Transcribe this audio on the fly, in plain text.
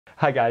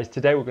Hi guys,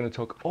 today we're going to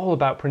talk all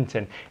about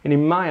printing, and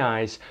in my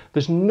eyes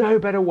there's no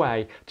better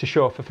way to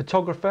show off a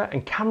photographer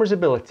and camera's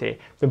ability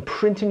than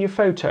printing your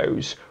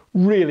photos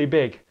really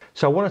big.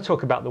 So I want to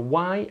talk about the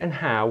why and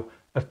how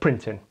of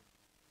printing.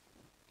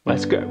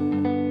 Let's go.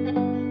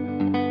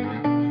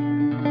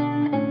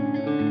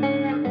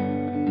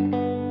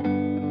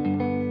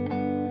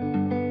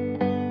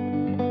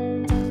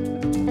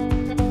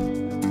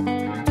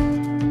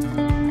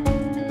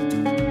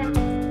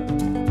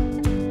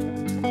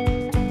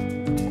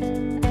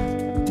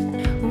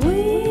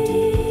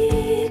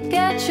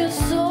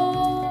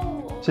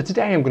 So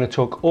today I'm going to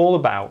talk all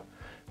about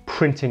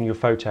printing your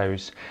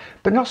photos,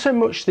 but not so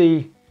much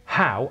the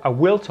how. I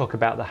will talk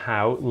about the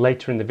how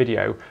later in the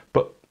video,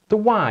 but the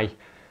why.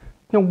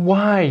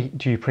 Why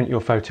do you print your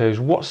photos?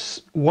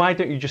 Why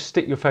don't you just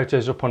stick your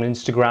photos up on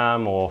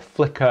Instagram or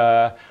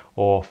Flickr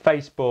or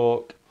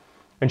Facebook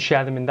and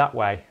share them in that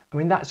way? I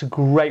mean, that's a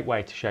great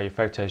way to share your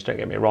photos, don't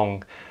get me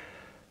wrong,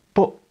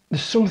 but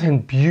there's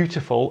something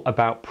beautiful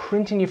about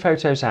printing your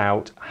photos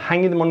out,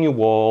 hanging them on your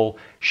wall,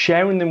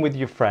 sharing them with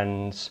your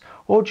friends,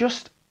 or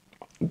just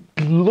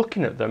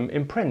looking at them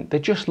in print. They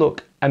just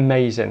look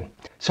amazing.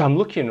 So I'm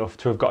lucky enough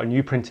to have got a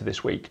new printer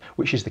this week,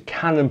 which is the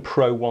Canon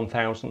Pro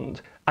 1000.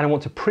 And I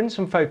want to print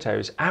some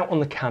photos out on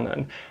the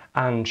Canon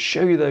and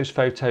show you those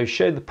photos,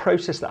 show the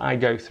process that I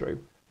go through.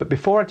 But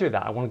before I do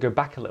that, I want to go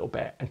back a little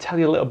bit and tell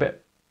you a little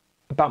bit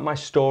about my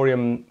story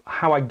and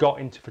how I got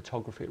into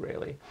photography,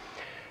 really.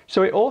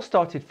 So it all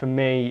started for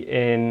me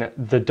in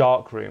the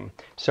darkroom.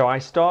 So I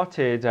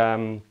started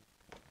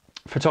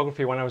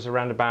photography when I was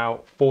around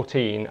about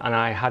 14, and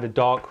I had a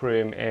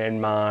darkroom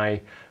in my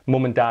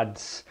mum and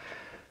dad's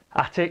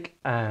attic.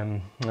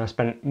 I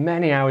spent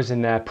many hours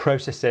in there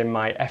processing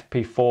my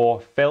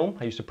FP4 film.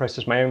 I used to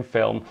process my own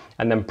film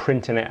and then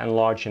printing it and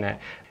enlarging it.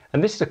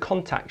 And this is a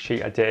contact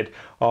sheet I did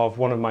of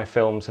one of my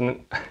films,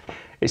 and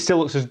it still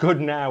looks as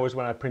good now as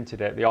when I printed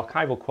it. The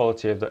archival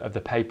quality of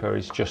the paper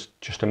is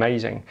just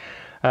amazing.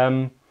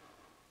 But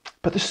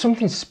there's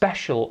something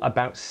special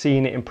about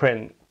seeing it in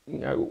print.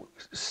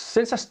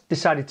 Since I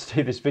decided to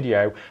do this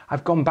video,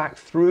 I've gone back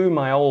through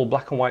my old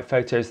black and white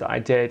photos that I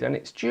did, and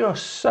it's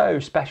just so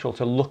special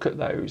to look at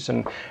those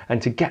and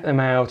to get them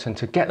out and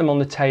to get them on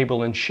the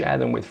table and share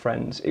them with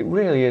friends. It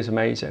really is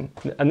amazing.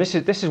 And this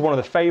is one of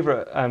the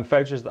favorite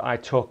photos that I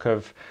took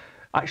of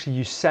actually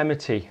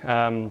Yosemite.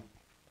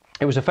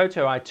 It was a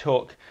photo I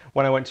took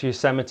when I went to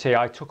Yosemite.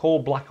 I took all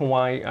black and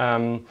white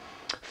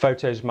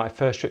photos of my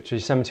first trip to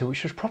Yosemite,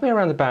 which was probably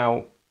around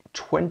about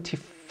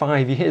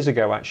 25 years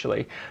ago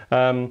actually.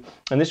 And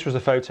this was a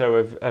photo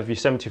of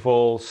Yosemite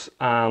Falls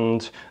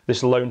and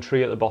this lone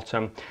tree at the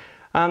bottom.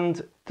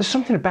 And there's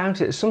something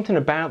about it, there's something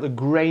about the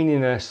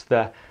graininess,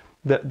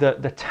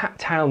 the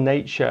tactile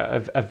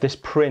nature of this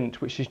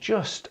print, which is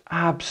just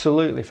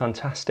absolutely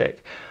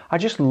fantastic. I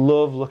just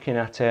love looking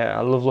at it.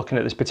 I love looking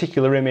at this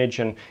particular image,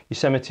 and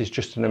Yosemite is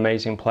just an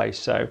amazing place.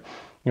 So,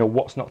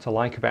 what's not to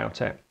like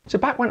about it? So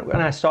back when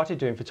I started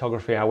doing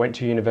photography, I went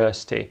to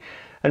university,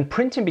 and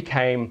printing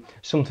became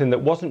something that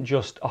wasn't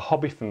just a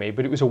hobby for me,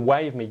 but it was a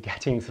way of me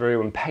getting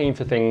through and paying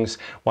for things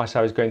whilst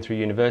I was going through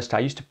university. I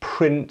used to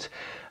print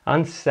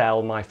and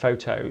sell my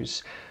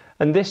photos.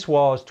 And this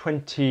was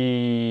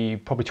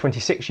probably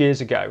 26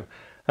 years ago.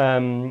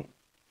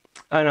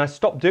 And I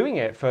stopped doing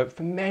it for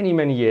many,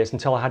 many years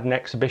until I had an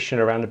exhibition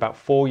around about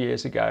 4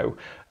 years ago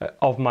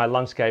of my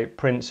landscape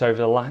prints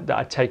that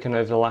I'd taken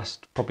over the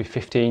last probably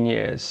 15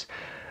 years.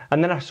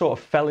 And then I sort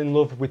of fell in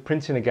love with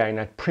printing again.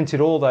 I printed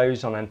all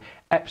those on an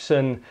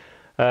Epson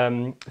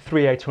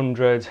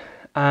 3800,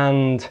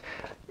 and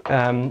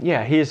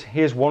yeah,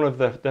 here's one of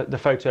the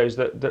photos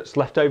that's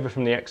left over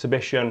from the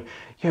exhibition.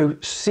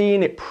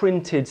 Seeing it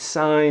printed,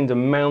 signed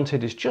and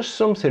mounted is just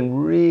something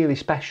really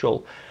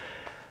special.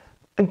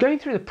 And going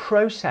through the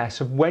process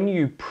of when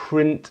you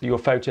print your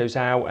photos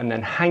out and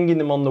then hanging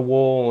them on the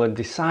wall and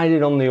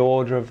deciding on the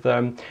order of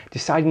them,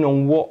 deciding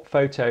on what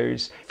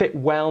photos fit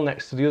well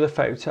next to the other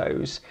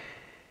photos,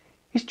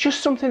 it's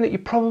just something that you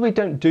probably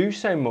don't do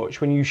so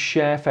much when you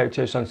share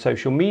photos on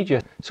social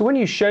media. So when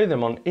you show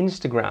them on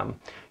Instagram,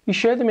 you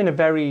show them in a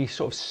very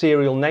sort of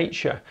serial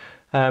nature.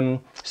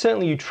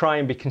 Certainly you try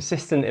and be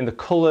consistent in the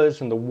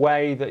colours and the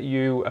way that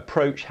you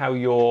approach how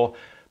you're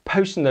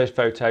posting those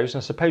photos.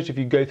 And I suppose if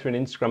you go through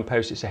an Instagram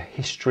post, it's a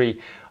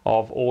history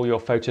of all your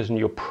photos and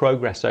your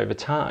progress over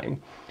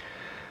time.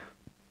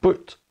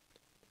 But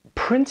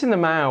printing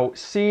them out,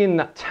 seeing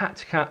that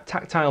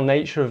tactile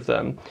nature of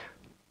them,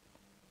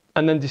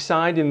 and then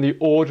deciding the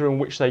order in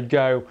which they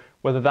go,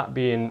 whether that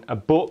be in a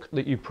book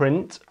that you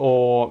print,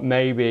 or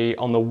maybe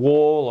on the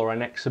wall or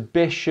an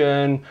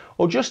exhibition,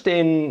 or just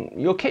in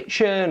your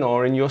kitchen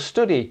or in your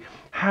study,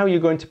 how you're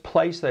going to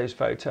place those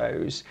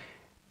photos,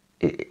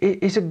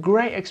 it's a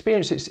great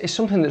experience. It's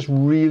something that's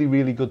really,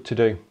 really good to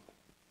do.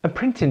 And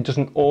printing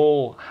doesn't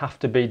all have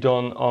to be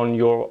done on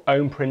your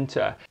own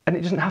printer, and it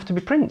doesn't have to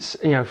be prints.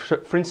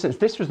 For instance,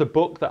 this was the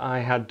book that I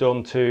had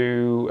done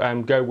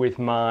to go with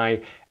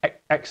my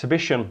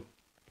exhibition.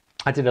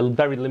 I did a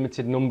very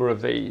limited number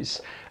of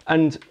these,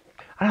 and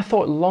And I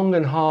thought long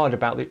and hard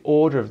about the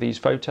order of these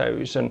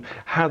photos and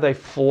how they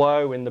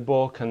flow in the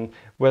book and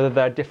whether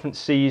they're different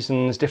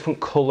seasons, different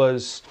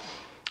colours.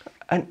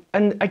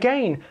 And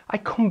again, I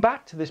come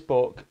back to this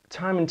book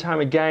time and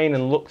time again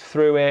and look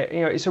through it.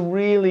 You know, it's a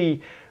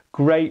really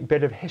great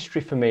bit of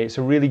history for me. It's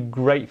a really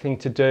great thing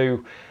to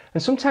do.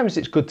 And sometimes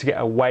it's good to get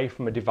away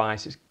from a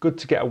device. It's good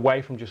to get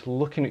away from just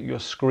looking at your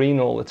screen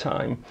all the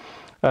time.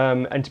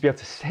 And to be able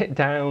to sit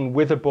down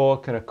with a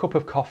book and a cup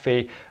of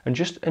coffee and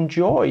just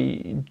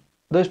enjoy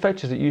those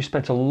photos that you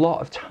spent a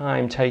lot of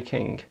time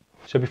taking.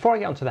 So before I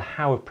get onto the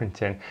how of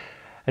printing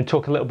and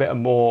talk a little bit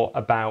more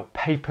about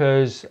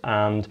papers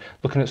and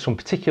looking at some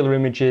particular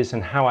images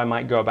and how I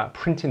might go about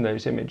printing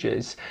those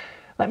images,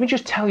 let me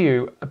just tell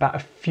you about a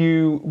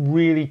few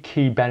really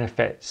key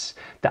benefits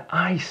that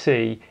I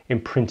see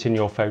in printing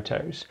your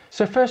photos.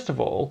 So first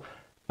of all,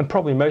 and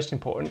probably most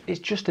important, it's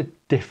just a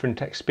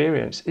different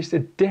experience. It's a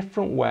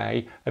different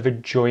way of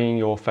enjoying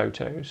your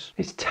photos.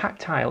 It's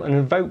tactile and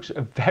evokes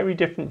a very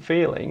different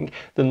feeling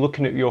than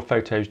looking at your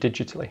photos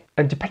digitally.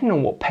 And depending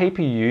on what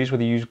paper you use,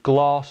 whether you use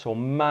gloss or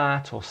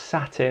matte or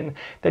satin,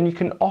 then you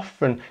can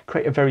often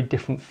create a very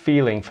different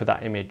feeling for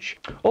that image.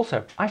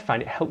 Also, I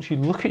find it helps you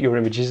look at your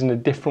images in a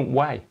different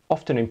way,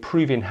 often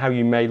improving how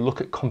you may look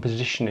at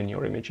composition in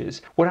your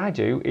images. What I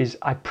do is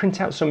I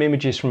print out some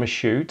images from a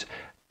shoot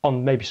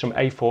on maybe some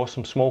A4,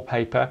 some small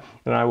paper,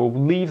 and I will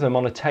leave them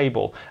on a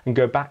table and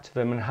go back to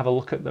them and have a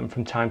look at them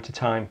from time to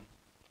time.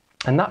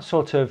 And that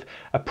sort of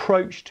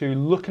approach to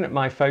looking at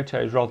my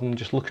photos rather than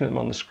just looking at them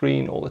on the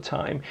screen all the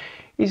time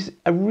is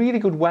a really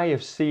good way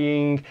of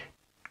seeing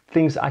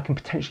things that I can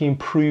potentially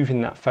improve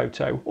in that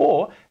photo,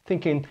 or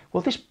thinking,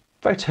 well, this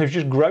photo is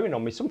just growing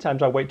on me.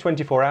 Sometimes I wait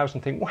 24 hours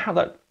and think, wow,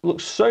 that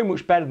looks so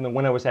much better than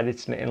when I was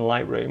editing it in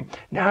Lightroom.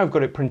 Now I've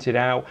got it printed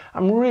out.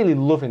 I'm really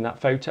loving that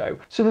photo.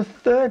 So the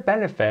third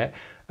benefit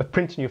of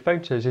printing your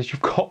photos is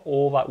you've got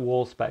all that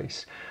wall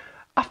space.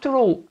 After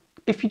all,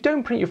 if you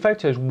don't print your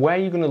photos, where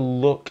are you going to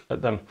look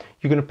at them?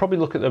 You're going to probably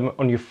look at them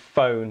on your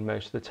phone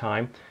most of the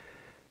time,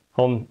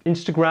 on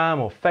Instagram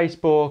or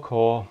Facebook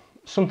or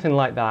something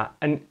like that.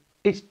 And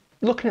it's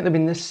looking at them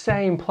in the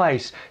same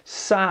place,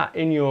 sat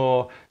in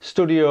your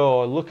studio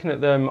or looking at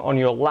them on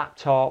your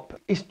laptop,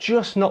 it's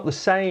just not the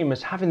same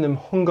as having them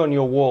hung on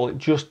your wall. It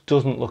just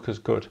doesn't look as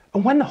good.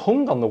 And when they're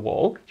hung on the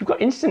wall, you've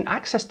got instant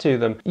access to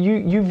them.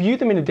 You view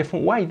them in a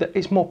different way, that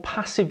it's more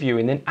passive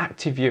viewing than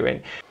active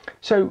viewing.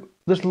 So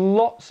there's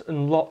lots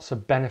and lots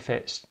of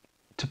benefits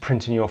to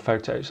printing your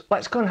photos.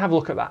 Let's go and have a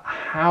look at that,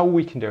 how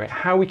we can do it,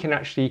 how we can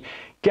actually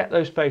get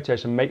those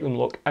photos and make them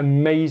look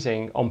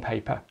amazing on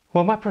paper.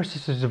 Well, my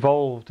process has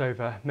evolved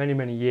over many,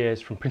 many years,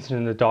 from printing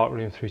in the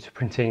darkroom through to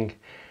printing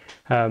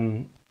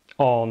on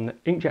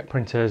inkjet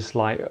printers,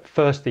 like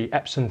first the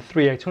Epson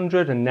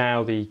 3800 and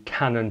now the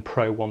Canon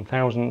Pro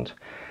 1000.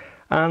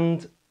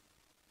 And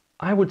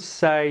I would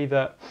say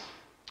that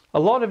a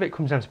lot of it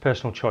comes down to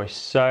personal choice.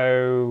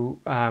 So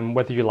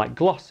whether you like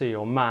glossy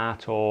or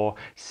matte or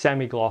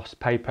semi-gloss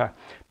paper.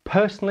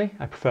 Personally,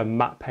 I prefer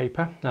matte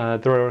paper.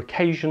 There are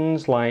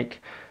occasions like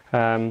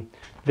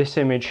this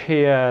image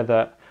here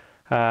that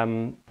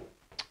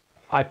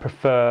I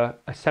prefer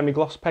a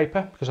semi-gloss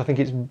paper because I think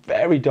it's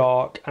very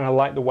dark, and I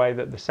like the way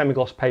that the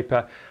semi-gloss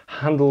paper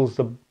handles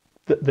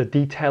the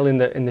detail in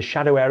the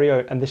shadow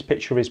area, and this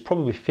picture is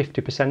probably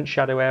 50%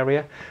 shadow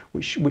area,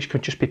 which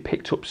could just be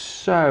picked up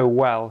so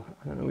well.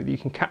 I don't know whether you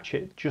can catch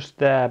it just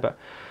there, but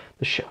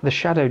the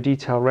shadow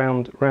detail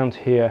around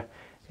here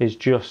is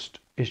just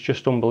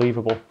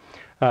unbelievable.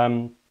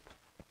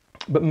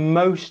 But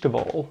most of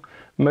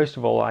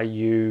all, I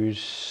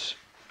use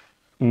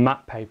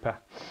matte paper,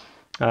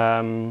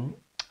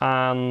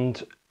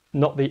 and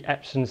not the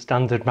Epson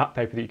standard matte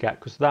paper that you get,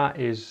 because that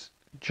is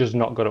just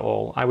not good at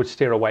all. I would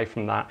steer away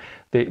from that.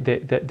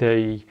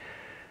 The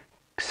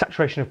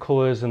saturation of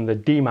colours and the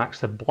demax,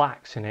 the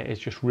blacks in it, is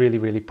just really,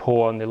 really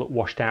poor, and they look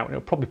washed out, and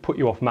it'll probably put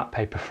you off matte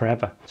paper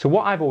forever. So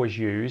what I've always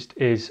used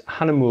is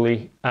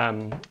Hanamuli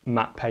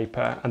matte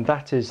paper, and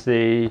that is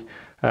the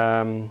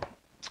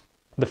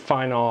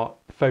Fine Art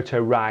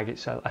Photo Rag.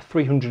 It's a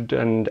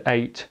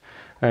 308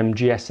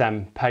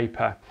 GSM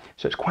paper,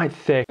 so it's quite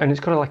thick, and it's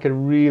got like a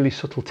really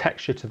subtle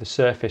texture to the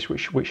surface,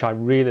 which I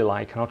really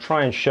like, and I'll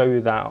try and show you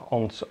that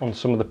on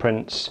some of the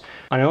prints.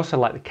 And I also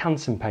like the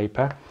Danson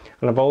paper,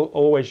 and I've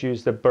always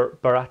used the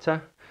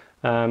Baryta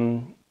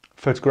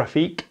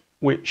Photographique,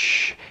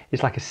 which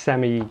is like a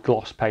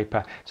semi-gloss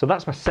paper. So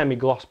that's my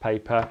semi-gloss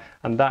paper,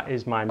 and that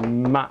is my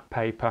matte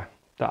paper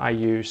that I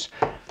use.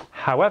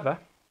 However,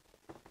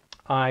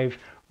 I've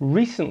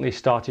recently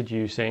started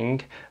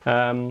using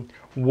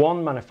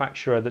one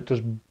manufacturer that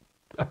does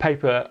a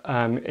paper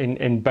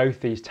in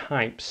both these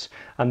types,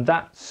 and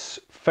that's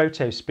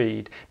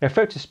PhotoSpeed. Now,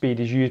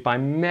 PhotoSpeed is used by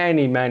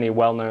many, many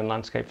well-known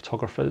landscape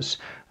photographers.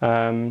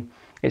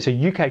 It's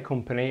a UK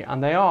company,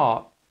 and they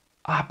are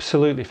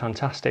absolutely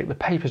fantastic. The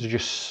papers are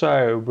just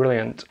so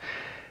brilliant.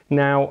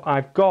 Now,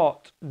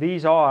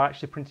 these are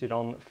actually printed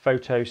on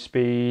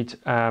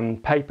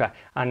PhotoSpeed paper,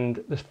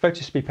 and the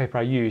PhotoSpeed paper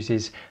I use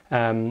is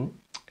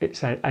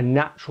it's a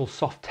natural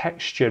soft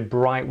textured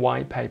bright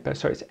white paper.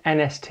 So it's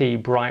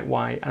NST bright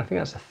white, and I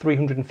think that's a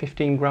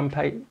 315 gram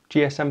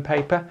GSM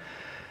paper.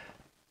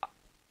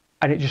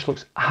 And it just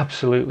looks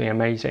absolutely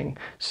amazing.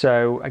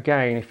 So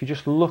again, if you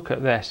just look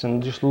at this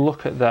and just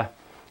look at the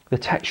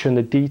texture and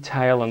the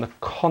detail and the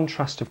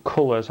contrast of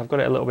colours, I've got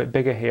it a little bit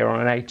bigger here on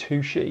an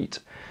A2 sheet.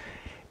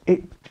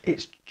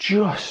 It's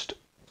just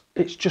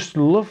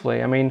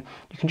lovely. I mean,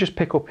 you can just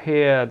pick up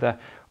here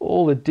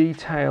all the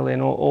detail in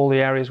all the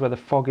areas where the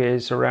fog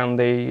is around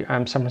the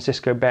San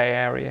Francisco Bay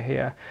Area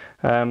here.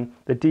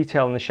 The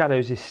detail in the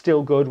shadows is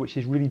still good, which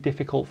is really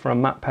difficult for a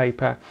matte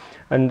paper.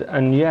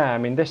 And yeah, I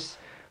mean, this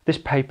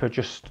paper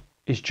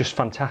is just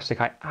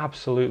fantastic. I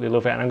absolutely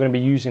love it, and I'm going to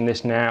be using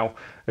this now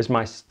as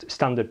my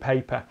standard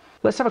paper.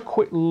 Let's have a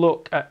quick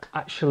look at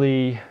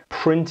actually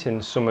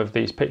printing some of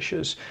these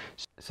pictures.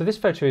 So this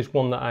photo is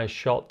one that I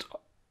shot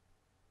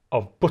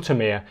of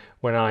Buttermere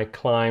when I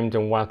climbed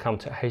and wild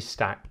camped at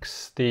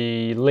haystacks.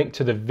 The link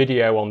to the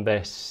video on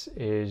this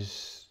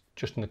is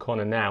just in the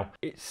corner now.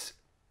 It's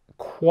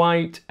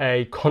quite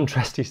a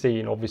contrasty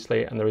scene,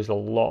 obviously, and there is a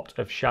lot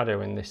of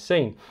shadow in this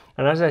scene.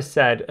 And as I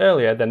said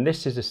earlier, then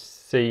this is a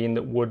scene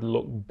that would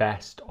look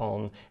best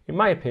on, in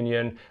my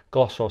opinion,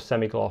 gloss or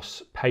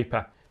semi-gloss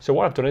paper. So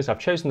what I've done is I've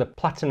chosen the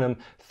platinum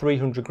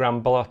 300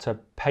 gram Baryta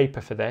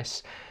paper for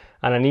this,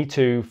 and I need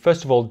to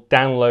first of all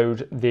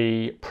download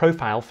the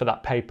profile for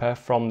that paper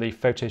from the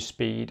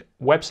PhotoSpeed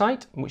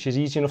website, which is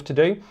easy enough to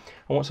do. And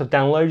once I've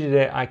downloaded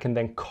it, I can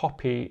then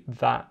copy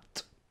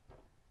that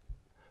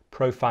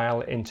profile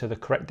into the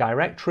correct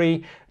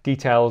directory,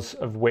 details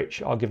of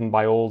which are given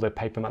by all the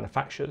paper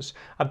manufacturers.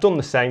 I've done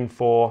the same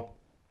for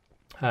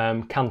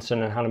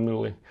Danson and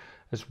Hanamouli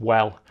as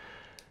well.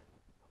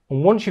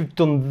 And once you've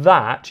done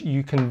that,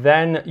 you can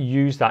then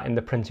use that in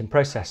the printing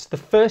process. The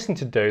first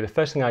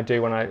thing I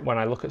do when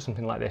I look at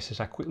something like this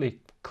is I quickly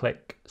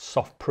click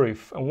soft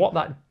proof, and what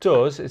that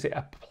does is it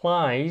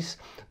applies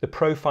the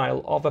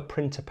profile of a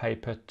printer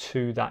paper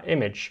to that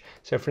image.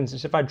 So for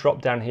instance, if I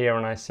drop down here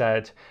and I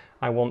said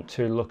I want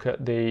to look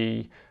at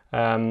the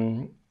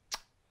Baryta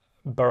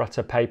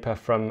paper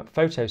from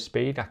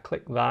PhotoSpeed, I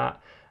click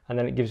that, and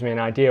then it gives me an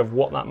idea of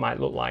what that might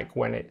look like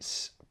when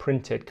it's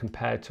printed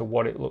compared to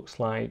what it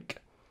looks like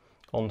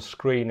on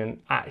screen.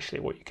 And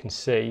actually what you can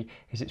see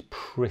is it's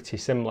pretty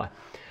similar.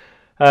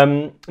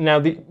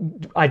 Now,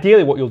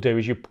 ideally what you'll do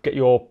is you get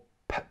your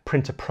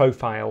printer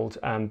profiled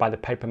by the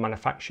paper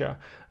manufacturer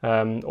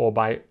or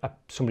by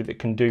somebody that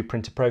can do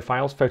printer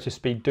profiles.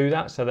 PhotoSpeed do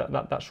that, so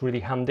that's really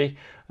handy.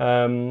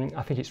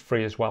 I think it's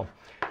free as well.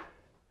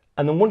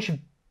 And then once you've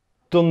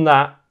done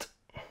that,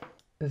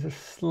 there's a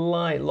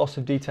slight loss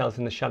of details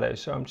in the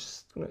shadows, so I'm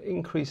just going to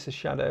increase the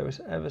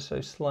shadows ever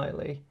so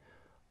slightly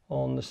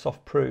on the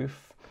soft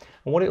proof.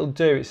 And what it'll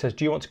do, it says,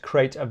 do you want to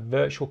create a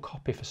virtual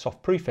copy for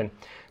soft proofing?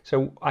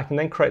 So I can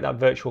then create that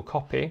virtual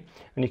copy,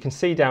 and you can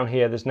see down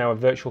here there's now a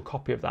virtual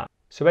copy of that.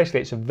 So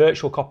basically it's a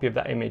virtual copy of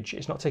that image.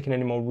 It's not taking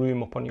any more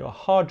room up on your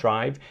hard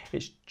drive,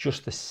 it's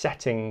just the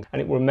setting.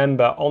 And it will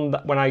remember on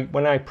that, when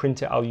I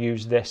print it, I'll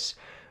use this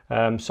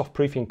soft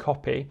proofing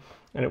copy,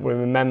 and it will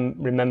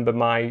remember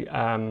my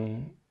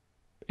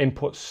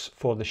inputs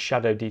for the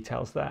shadow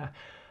details there.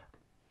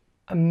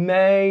 I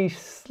may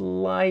just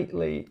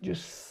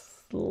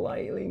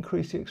slightly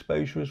increase the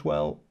exposure as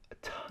well, a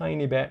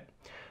tiny bit.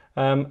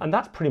 And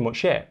that's pretty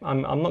much it.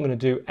 I'm not going to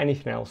do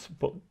anything else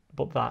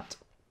but that.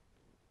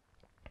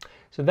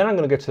 So then I'm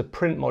going to go to the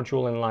print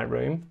module in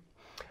Lightroom,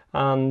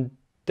 and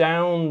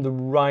down the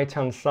right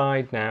hand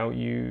side now,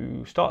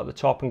 you start at the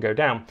top and go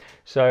down.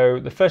 So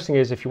the first thing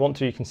is, if you want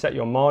to, you can set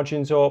your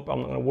margins up. I'm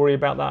not going to worry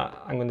about that.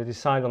 I'm going to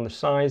decide on the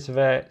size of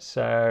it.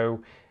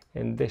 So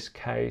in this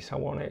case, I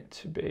want it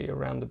to be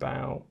around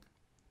about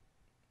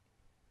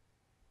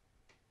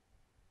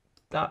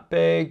that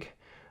big.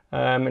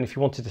 And if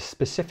you wanted a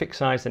specific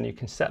size, then you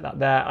can set that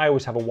there. I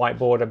always have a white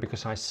border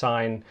because I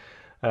sign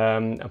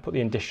and put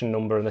the edition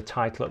number and the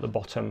title at the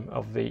bottom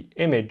of the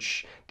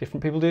image.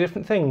 Different people do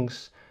different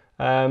things.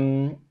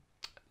 And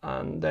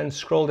then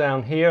scroll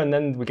down here, and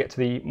then we get to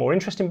the more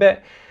interesting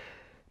bit.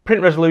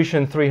 Print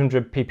resolution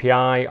 300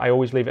 ppi, I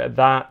always leave it at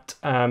that.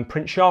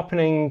 Print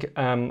sharpening,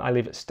 I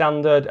leave it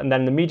standard, and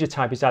then the media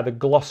type is either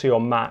glossy or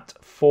matte.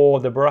 For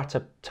the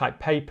Baryta type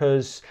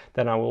papers,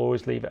 then I will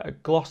always leave it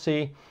at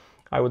glossy.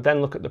 I would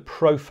then look at the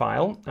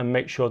profile and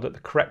make sure that the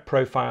correct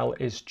profile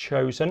is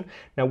chosen.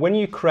 Now, when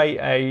you create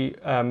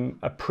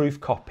a proof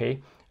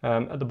copy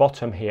at the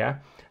bottom here,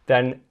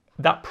 then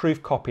that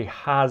proof copy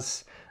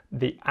has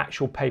the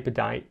actual paper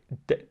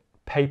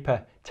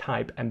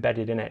type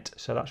embedded in it,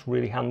 so that's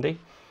really handy.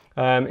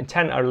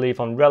 Intent I leave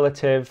on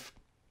relative,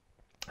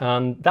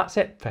 and that's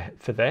it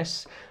for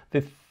this.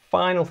 The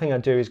final thing I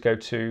do is go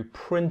to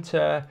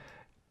printer,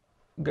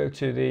 go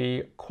to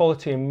the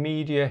quality and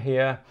media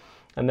here,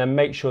 and then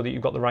make sure that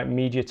you've got the right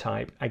media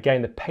type.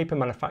 Again, the paper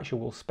manufacturer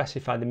will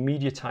specify the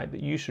media type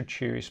that you should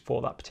choose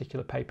for that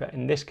particular paper.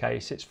 In this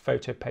case, it's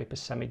photo paper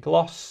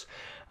semi-gloss,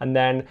 and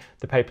then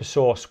the paper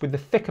source. With the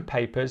thicker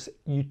papers,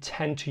 you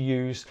tend to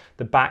use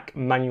the back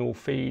manual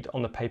feed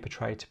on the paper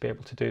tray to be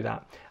able to do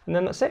that. And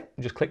then that's it,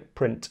 just click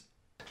print.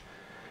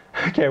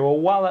 Okay, well,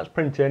 while that's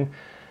printing,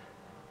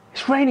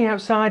 it's raining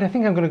outside. I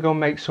think I'm going to go and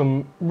make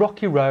some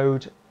rocky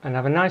road and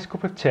have a nice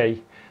cup of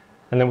tea,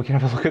 and then we can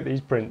have a look at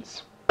these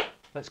prints.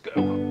 Let's go.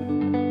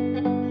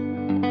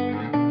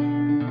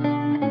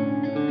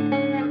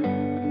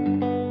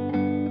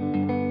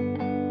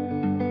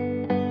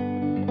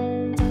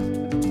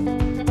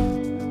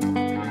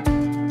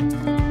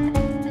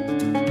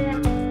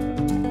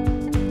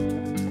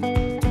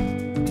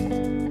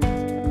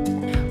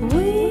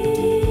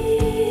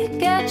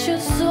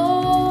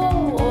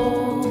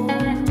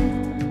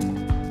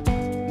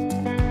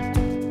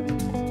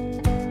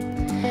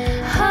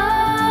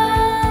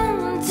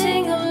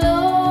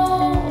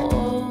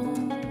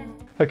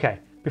 Okay,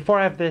 before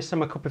I have this and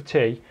my cup of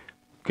tea,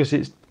 because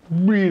it's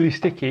really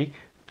sticky,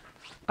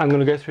 I'm going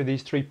to go through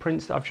these 3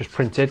 prints that I've just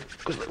printed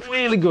because they're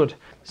really good.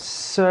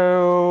 So,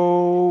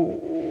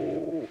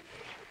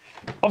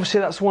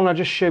 obviously that's the one I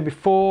just showed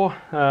before,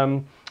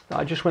 that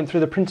I just went through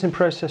the printing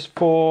process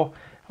for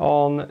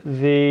on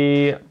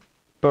the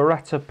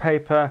Baryta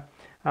paper,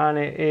 and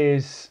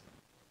it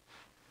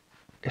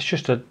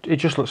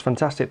just looks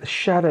fantastic. The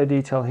shadow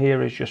detail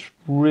here is just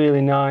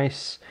really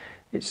nice.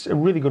 It's a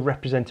really good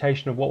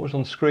representation of what was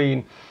on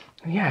screen.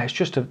 Yeah, it's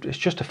just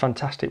a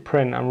fantastic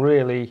print. I'm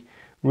really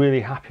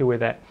happy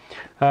with it.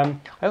 I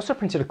also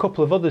printed a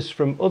couple of others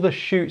from other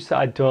shoots that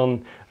I'd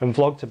done and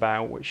vlogged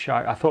about, which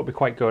I thought would be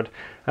quite good,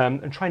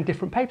 and trying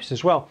different papers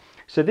as well.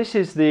 So this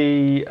is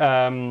the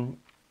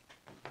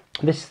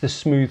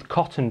smooth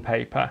cotton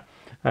paper,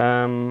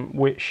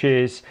 which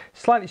is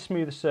slightly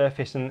smoother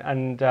surface,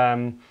 and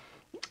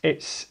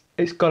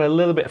it's got a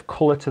little bit of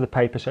colour to the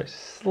paper, so it's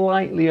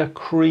slightly a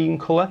cream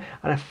colour,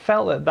 and I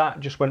felt that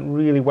just went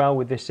really well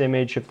with this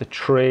image of the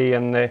tree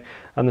and the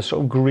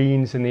sort of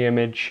greens in the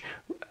image,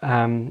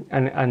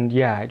 and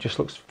yeah, it just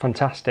looks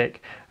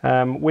fantastic.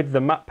 With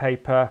the matte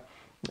paper,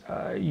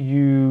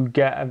 you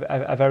get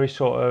a very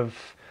sort of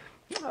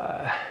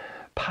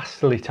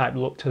pastel-y type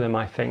look to them,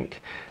 I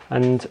think,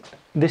 and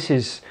this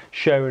is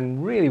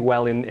shown really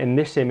well in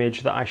this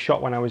image that I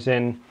shot when I was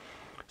in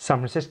San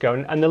Francisco,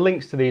 and the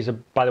links to these are,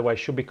 by the way,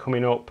 should be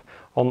coming up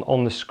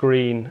on the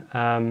screen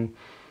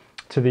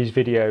to these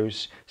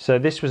videos. So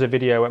this was a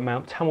video at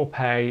Mount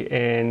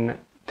Tamalpais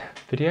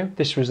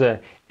this was an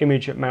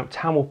image at Mount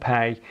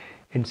Tamalpais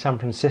in San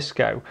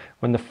Francisco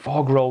when the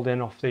fog rolled in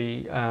off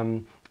the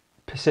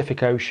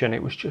Pacific Ocean.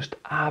 It was just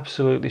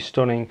absolutely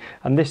stunning,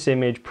 and this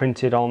image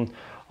printed on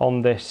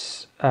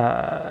this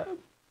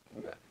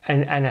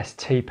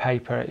NST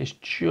paper is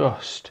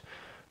just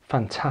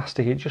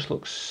fantastic. It just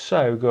looks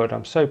so good.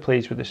 I'm so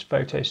pleased with this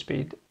photo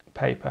speed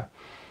paper.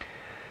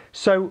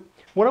 So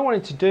what I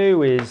wanted to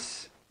do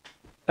is,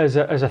 as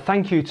a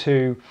thank you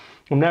to,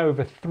 I'm now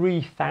over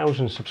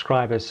 3,000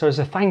 subscribers, so as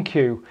a thank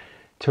you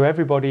to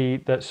everybody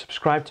that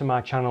subscribed to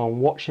my channel and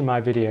watching my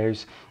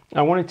videos,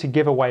 I wanted to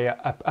give away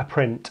a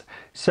print.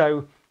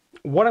 So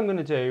what I'm going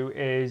to do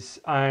is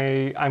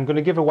I'm going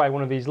to give away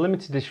one of these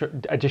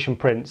limited edition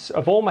prints.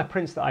 Of all my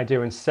prints that I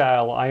do and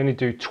sell, I only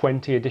do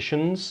 20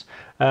 editions.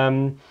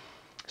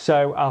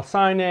 So I'll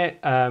sign it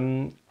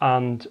and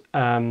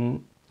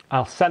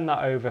I'll send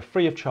that over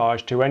free of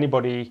charge to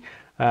anybody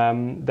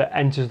that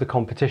enters the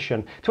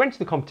competition. To enter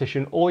the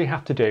competition, all you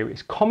have to do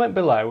is comment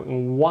below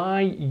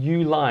why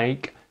you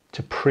like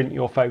to print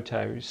your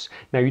photos.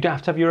 Now, you don't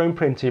have to have your own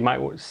printer. You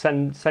might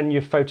send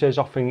your photos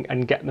off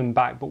and get them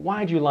back, but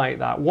why do you like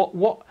that?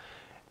 What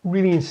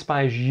really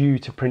inspires you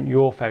to print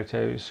your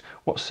photos?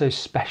 What's so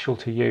special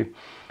to you?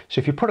 So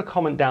if you put a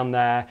comment down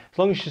there, as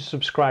long as you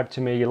subscribe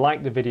to me, you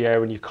like the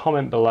video and you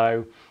comment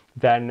below,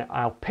 then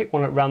I'll pick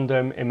one at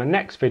random in my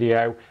next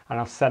video and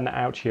I'll send that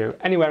out to you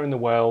anywhere in the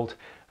world,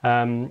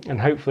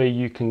 and hopefully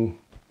you can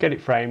get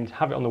it framed,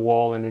 have it on the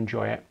wall and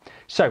enjoy it.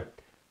 So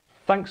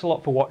thanks a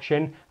lot for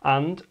watching,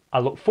 and I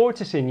look forward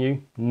to seeing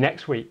you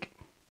next week.